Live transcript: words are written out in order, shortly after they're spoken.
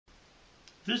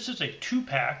This is a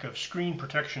 2-pack of screen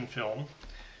protection film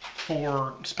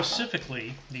for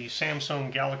specifically the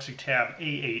Samsung Galaxy Tab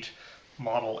A8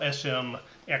 model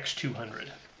SMX200.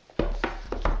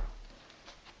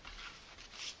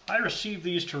 I received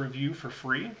these to review for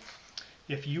free.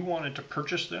 If you wanted to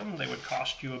purchase them, they would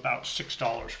cost you about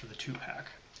 $6 for the 2-pack.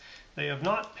 They have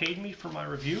not paid me for my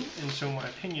review, and so my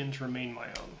opinions remain my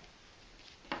own.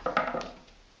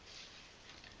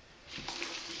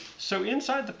 So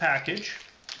inside the package,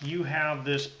 you have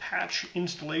this patch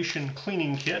installation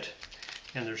cleaning kit,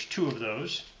 and there's 2 of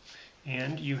those,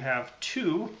 and you have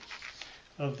 2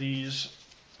 of these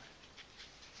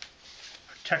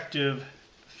protective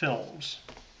films.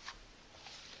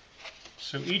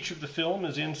 So each of the film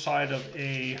is inside of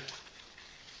a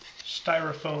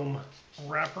styrofoam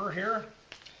wrapper here,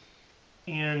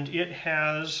 and it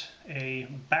has a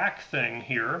back thing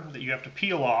here that you have to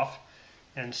peel off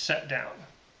and set down.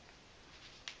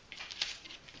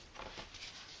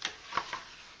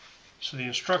 So the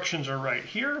instructions are right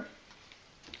here.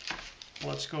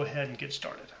 Let's go ahead and get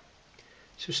started.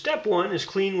 So step 1 is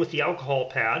clean with the alcohol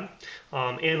pad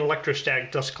and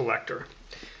electrostatic dust collector.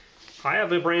 I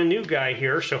have a brand new guy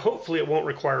here, so hopefully it won't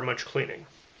require much cleaning.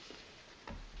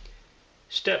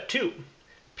 Step 2,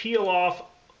 peel off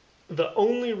the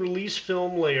only release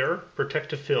film layer,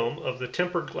 protective film, of the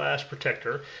tempered glass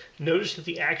protector. Notice that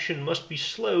the action must be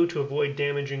slow to avoid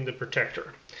damaging the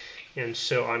protector. And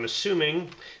so I'm assuming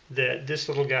that this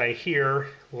little guy here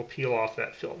will peel off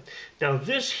that film. Now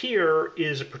this here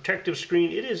is a protective screen.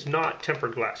 It is not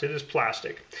tempered glass, it is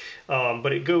plastic.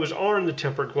 But it goes on the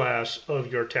tempered glass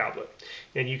of your tablet.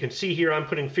 And you can see here I'm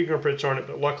putting fingerprints on it,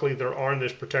 but luckily they're on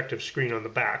this protective screen on the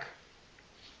back.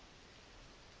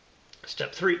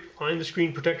 Step 3, line the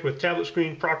screen protector with tablet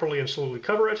screen properly and slowly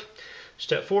cover it.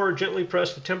 Step 4, gently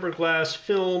press the tempered glass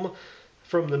film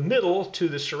from the middle to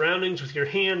the surroundings with your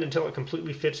hand until it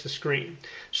completely fits the screen.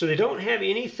 So they don't have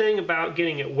anything about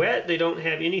getting it wet. They don't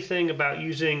have anything about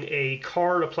using a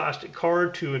card, a plastic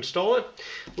card, to install it.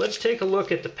 Let's take a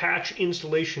look at the patch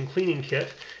installation cleaning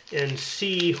kit and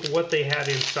see what they have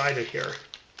inside of here.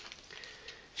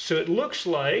 So it looks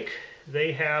like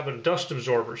they have a dust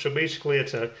absorber. So basically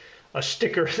it's a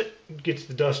sticker that gets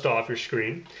the dust off your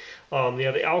screen. They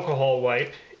have the alcohol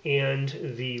wipe and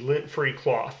the lint-free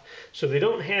cloth. So they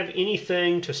don't have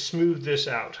anything to smooth this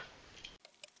out.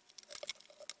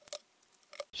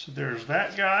 So there's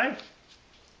that guy.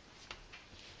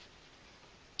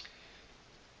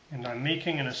 And I'm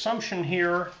making an assumption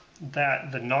here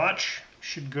that the notch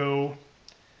should go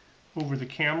over the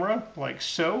camera like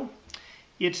so.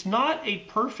 It's not a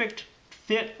perfect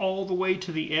fit all the way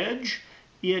to the edge.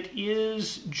 It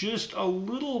is just a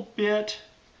little bit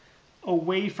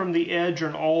away from the edge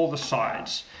on all the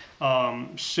sides.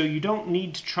 So you don't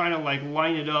need to try to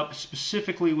line it up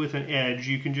specifically with an edge.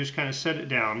 You can just kind of set it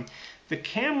down. The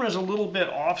camera's a little bit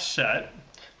offset.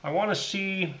 I want to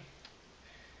see,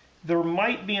 there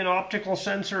might be an optical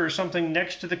sensor or something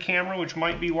next to the camera, which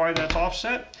might be why that's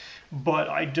offset, but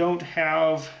I don't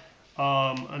have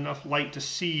enough light to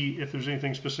see if there's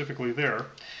anything specifically there.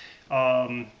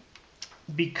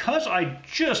 Because I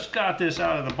just got this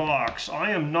out of the box,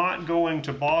 I am not going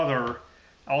to bother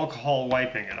alcohol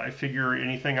wiping it. I figure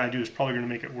anything I do is probably going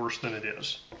to make it worse than it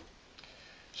is.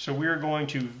 So we are going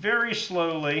to very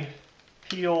slowly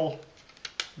peel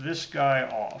this guy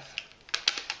off.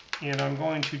 And I'm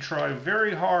going to try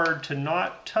very hard to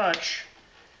not touch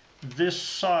this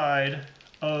side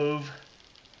of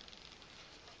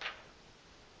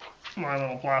my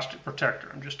little plastic protector.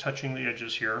 I'm just touching the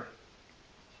edges here.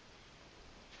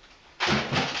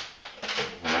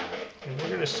 And we're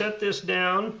going to set this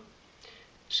down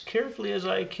as carefully as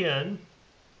I can.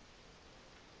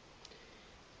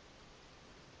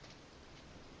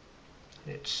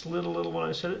 It slid a little when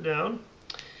I set it down,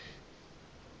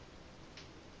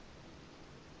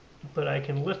 but I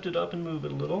can lift it up and move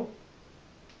it a little.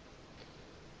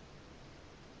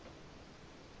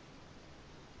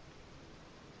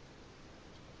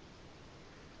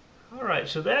 Alright,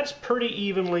 so that's pretty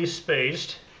evenly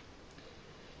spaced.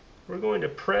 We're going to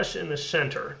press in the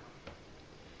center.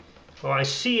 Well, I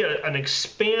see an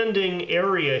expanding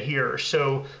area here,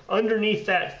 so underneath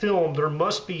that film there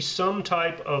must be some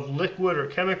type of liquid or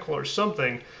chemical or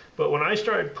something, but when I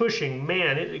started pushing,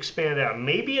 man, it expanded out.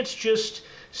 Maybe it's just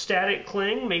static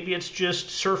cling, maybe it's just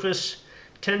surface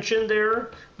tension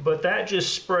there, but that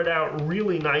just spread out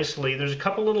really nicely. There's a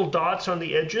couple little dots on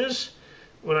the edges.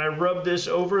 When I rub this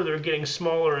over, they're getting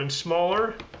smaller and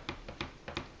smaller.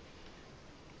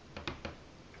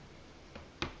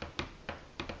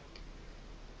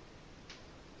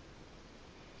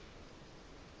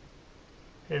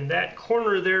 and that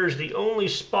corner there is the only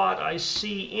spot I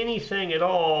see anything at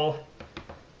all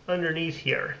underneath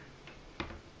here.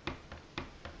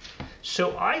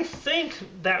 So I think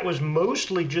that was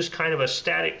mostly just kind of a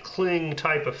static cling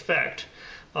type effect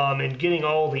and getting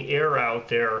all the air out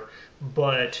there,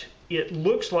 but it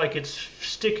looks like it's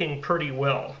sticking pretty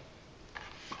well.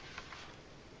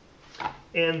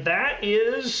 And that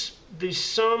is the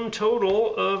sum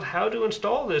total of how to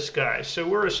install this guy. So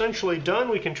we're essentially done.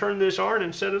 We can turn this on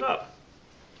and set it up.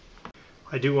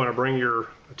 I do want to bring your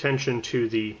attention to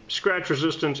the scratch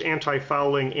resistance,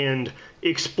 anti-fouling, and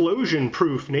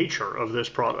explosion-proof nature of this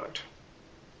product.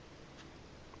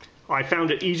 I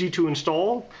found it easy to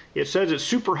install. It says it's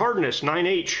super hardness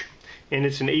 9H, and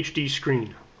it's an HD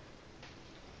screen.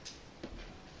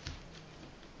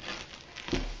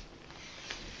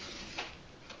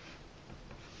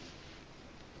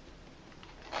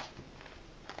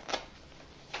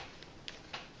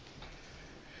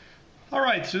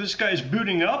 Alright, so this guy's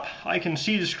booting up. I can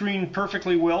see the screen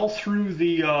perfectly well through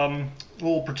the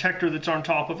little protector that's on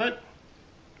top of it.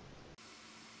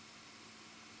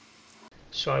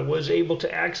 So I was able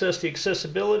to access the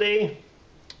accessibility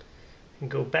and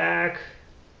go back,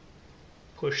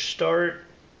 push start.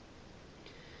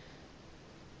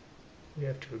 We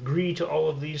have to agree to all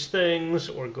of these things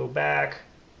or go back.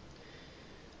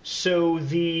 So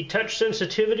the touch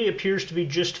sensitivity appears to be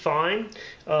just fine.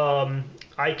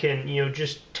 I can,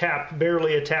 just tap,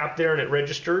 barely a tap there and it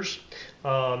registers.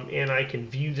 And I can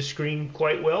view the screen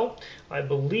quite well. I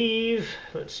believe,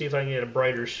 let's see if I can get a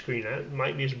brighter screen. It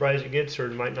might be as bright as it gets, or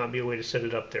it might not be a way to set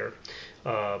it up there.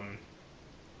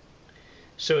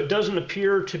 So it doesn't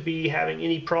appear to be having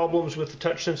any problems with the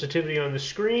touch sensitivity on the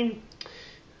screen,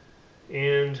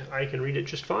 and I can read it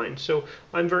just fine. So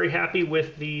I'm very happy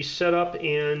with the setup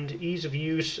and ease of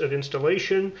use of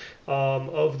installation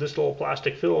of this little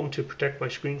plastic film to protect my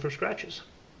screen from scratches.